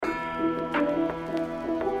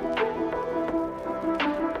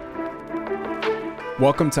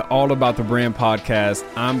Welcome to All About the Brand podcast.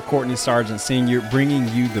 I'm Courtney Sargent Sr., bringing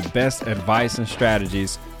you the best advice and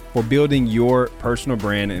strategies for building your personal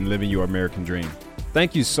brand and living your American dream.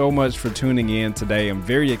 Thank you so much for tuning in today. I'm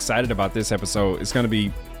very excited about this episode. It's going to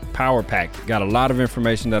be power-packed. Got a lot of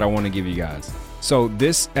information that I want to give you guys. So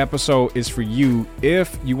this episode is for you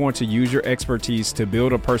if you want to use your expertise to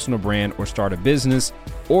build a personal brand or start a business,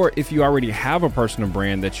 or if you already have a personal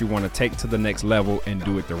brand that you want to take to the next level and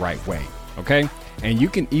do it the right way. Okay? And you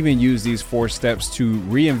can even use these 4 steps to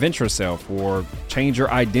reinvent yourself or change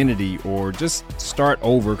your identity or just start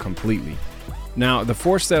over completely. Now, the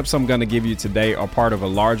 4 steps I'm going to give you today are part of a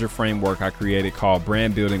larger framework I created called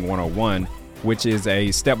Brand Building 101, which is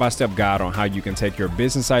a step-by-step guide on how you can take your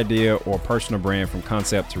business idea or personal brand from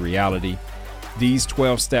concept to reality. These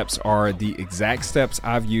 12 steps are the exact steps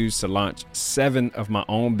I've used to launch 7 of my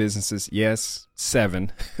own businesses. Yes, 7.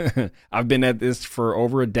 I've been at this for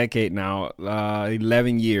over a decade now,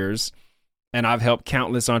 11 years, and I've helped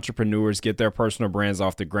countless entrepreneurs get their personal brands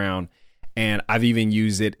off the ground. And I've even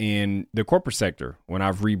used it in the corporate sector when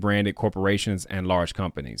I've rebranded corporations and large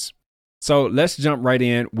companies. So let's jump right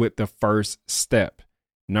in with the first step.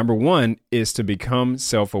 Number 1 is to become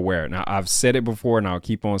self-aware. Now, I've said it before and I'll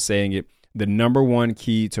keep on saying it. The number 1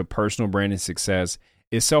 key to personal branding success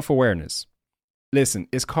is self-awareness. Listen,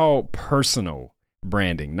 it's called personal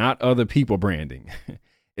branding, not other people branding.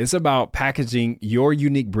 It's about packaging your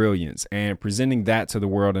unique brilliance and presenting that to the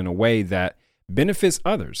world in a way that benefits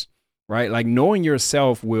others, right? Like knowing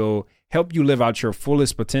yourself will help you live out your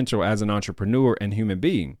fullest potential as an entrepreneur and human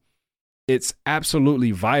being. It's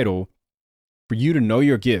absolutely vital for you to know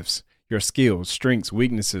your gifts, your skills, strengths,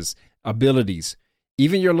 weaknesses, abilities,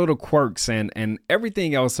 even your little quirks and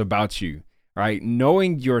everything else about you, right?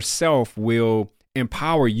 Knowing yourself will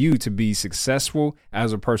empower you to be successful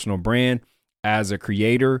as a personal brand, as a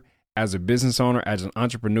creator, as a business owner, as an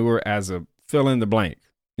entrepreneur, as a fill in the blank.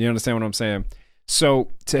 You understand what I'm saying? So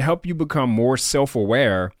to help you become more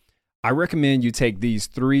self-aware, I recommend you take these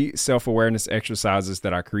 3 self-awareness exercises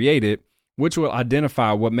that I created, which will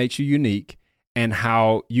identify what makes you unique and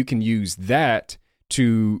how you can use that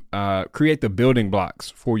to create the building blocks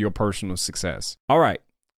for your personal success. All right.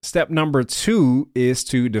 Step number 2 is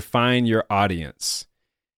to define your audience.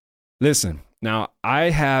 Listen, now I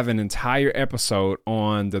have an entire episode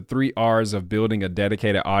on the 3 R's of building a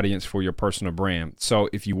dedicated audience for your personal brand. So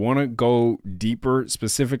if you want to go deeper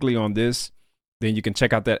specifically on this, then you can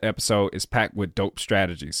check out that episode. It's packed with dope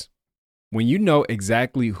strategies. When you know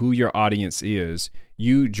exactly who your audience is,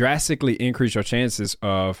 you drastically increase your chances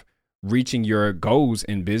of reaching your goals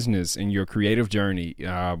in business, in your creative journey,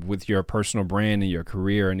 with your personal brand and your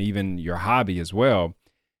career and even your hobby as well.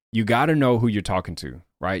 You got to know who you're talking to,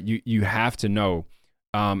 right? You have to know,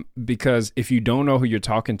 because if you don't know who you're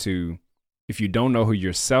talking to, if you don't know who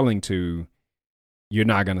you're selling to, you're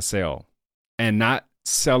not going to sell. And not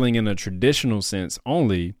selling in a traditional sense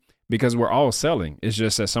only, because we're all selling. It's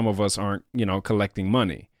just that some of us aren't, collecting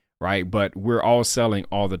money, right? But we're all selling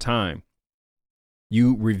all the time.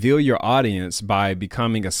 You reveal your audience by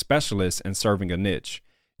becoming a specialist and serving a niche.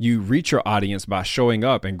 You reach your audience by showing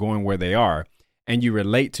up and going where they are. And you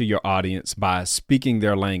relate to your audience by speaking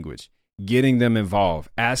their language, getting them involved,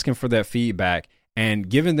 asking for their feedback, and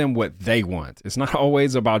giving them what they want. It's not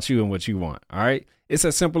always about you and what you want. All right. It's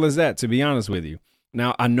as simple as that, to be honest with you.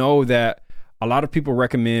 Now, I know that a lot of people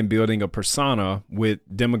recommend building a persona with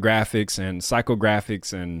demographics and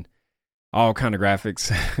psychographics and all kind of graphics.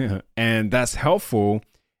 And that's helpful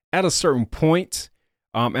at a certain point.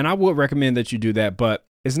 And I would recommend that you do that, but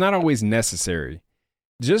it's not always necessary.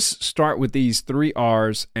 Just start with these 3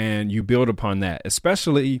 R's and you build upon that,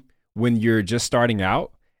 especially when you're just starting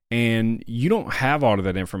out and you don't have all of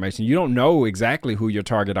that information. You don't know exactly who your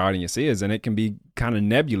target audience is. And it can be kind of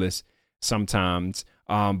nebulous sometimes,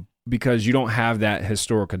 because you don't have that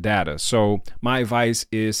historical data. So my advice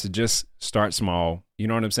is to just start small. You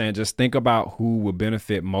know what I'm saying? Just think about who will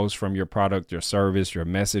benefit most from your product, your service, your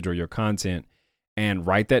message, or your content, and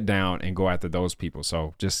write that down and go after those people.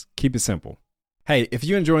 So just keep it simple. Hey, if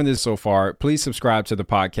you're enjoying this so far, please subscribe to the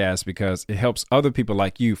podcast because it helps other people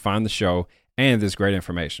like you find the show and this great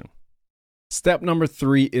information. Step number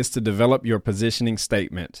 3 is to develop your positioning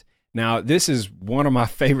statement. Now, this is one of my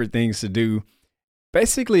favorite things to do.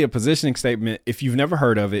 Basically, a positioning statement, if you've never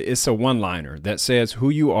heard of it, it's a one-liner that says who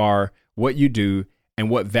you are, what you do, and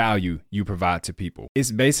what value you provide to people. It's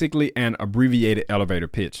basically an abbreviated elevator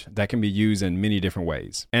pitch that can be used in many different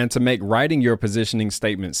ways. And to make writing your positioning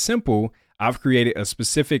statement simple, I've created a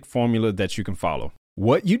specific formula that you can follow.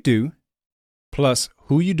 What you do plus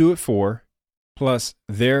who you do it for plus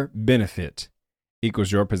their benefit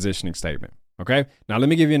equals your positioning statement. Okay. Now, let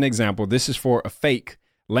me give you an example. This is for a fake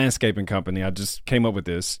landscaping company. I just came up with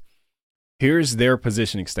this. Here's their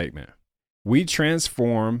positioning statement. We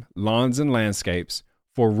transform lawns and landscapes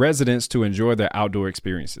for residents to enjoy their outdoor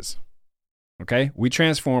experiences. Okay. We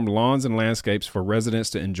transform lawns and landscapes for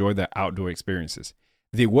residents to enjoy their outdoor experiences.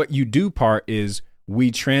 The what you do part is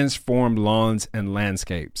we transform lawns and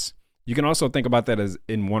landscapes. You can also think about that as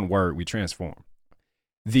in one word, we transform.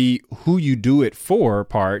 The who you do it for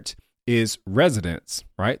part is residents,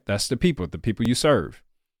 right? That's the people you serve.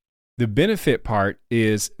 The benefit part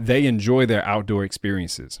is they enjoy their outdoor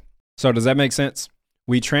experiences. So does that make sense?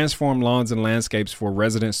 We transform lawns and landscapes for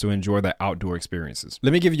residents to enjoy their outdoor experiences.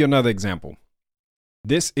 Let me give you another example.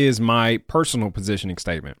 This is my personal positioning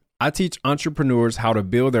statement. I teach entrepreneurs how to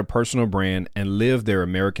build their personal brand and live their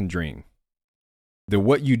American dream. The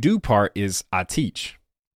what you do part is I teach.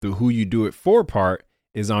 The who you do it for part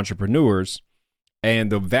is entrepreneurs.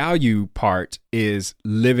 And the value part is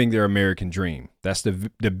living their American dream. That's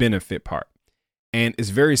the benefit part. And it's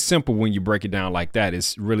very simple when you break it down like that.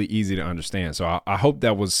 It's really easy to understand. So I hope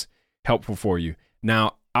that was helpful for you.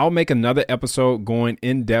 Now, I'll make another episode going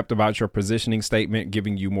in depth about your positioning statement,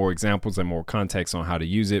 giving you more examples and more context on how to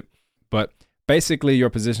use it. But basically, your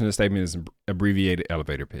positioning statement is abbreviated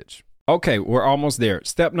elevator pitch. Okay, we're almost there.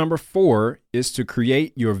 Step number 4 is to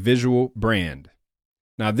create your visual brand.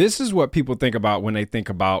 Now, this is what people think about when they think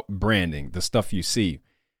about branding, the stuff you see.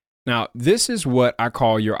 Now, this is what I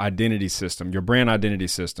call your identity system, your brand identity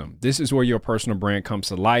system. This is where your personal brand comes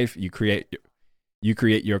to life. You create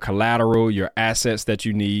your collateral, your assets that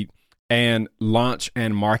you need, and launch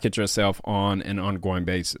and market yourself on an ongoing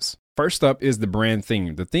basis. First up is the brand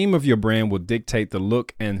theme. The theme of your brand will dictate the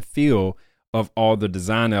look and feel of all the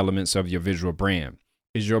design elements of your visual brand.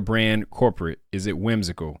 Is your brand corporate? Is it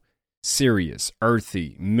whimsical, serious,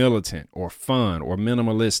 earthy, militant, or fun, or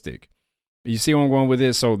minimalistic? You see where I'm going with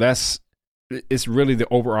this? So it's really the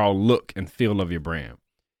overall look and feel of your brand.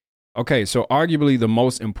 Okay, so arguably the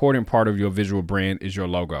most important part of your visual brand is your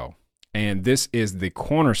logo. And this is the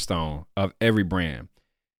cornerstone of every brand.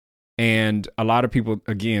 And a lot of people,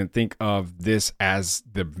 again, think of this as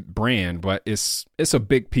the brand, but it's a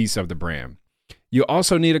big piece of the brand. You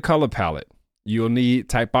also need a color palette. You'll need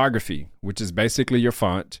typography, which is basically your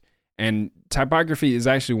font. And typography is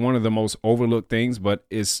actually one of the most overlooked things, but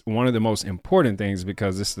it's one of the most important things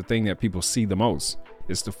because it's the thing that people see the most.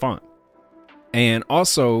 It's the font. And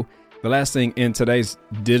also, the last thing in today's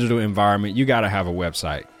digital environment, you got to have a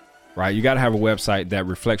website, right? You got to have a website that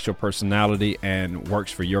reflects your personality and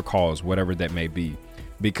works for your cause, whatever that may be,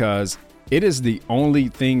 because it is the only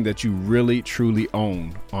thing that you really, truly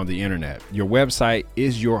own on the internet. Your website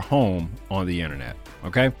is your home on the internet.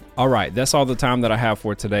 Okay. All right. That's all the time that I have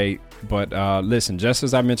for today. But listen, just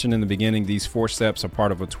as I mentioned in the beginning, these 4 steps are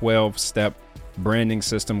part of a 12-step branding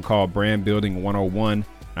system called Brand Building 101.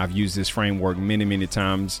 I've used this framework many, many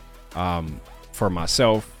times for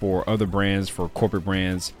myself, for other brands, for corporate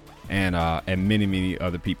brands, and many, many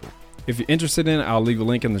other people. If you're interested in it, I'll leave a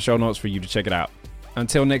link in the show notes for you to check it out.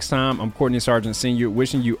 Until next time, I'm Courtney Sargent Sr.,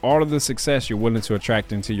 wishing you all of the success you're willing to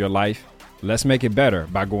attract into your life. Let's make it better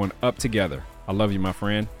by going up together. I love you, my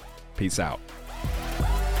friend. Peace out.